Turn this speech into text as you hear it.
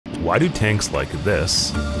Why do tanks like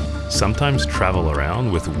this sometimes travel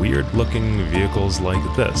around with weird-looking vehicles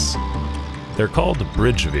like this? They're called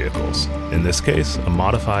bridge vehicles, in this case a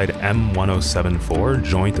modified M1074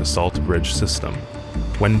 Joint Assault Bridge System.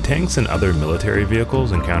 When tanks and other military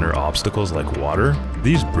vehicles encounter obstacles like water,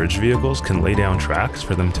 these bridge vehicles can lay down tracks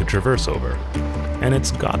for them to traverse over. And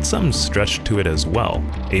it's got some stretch to it as well,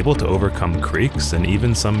 able to overcome creeks and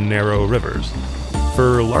even some narrow rivers.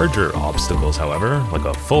 For larger obstacles, however, like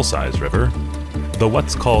a full-size river, the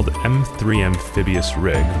what's called M3 amphibious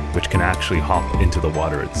rig, which can actually hop into the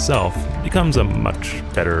water itself, becomes a much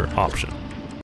better option.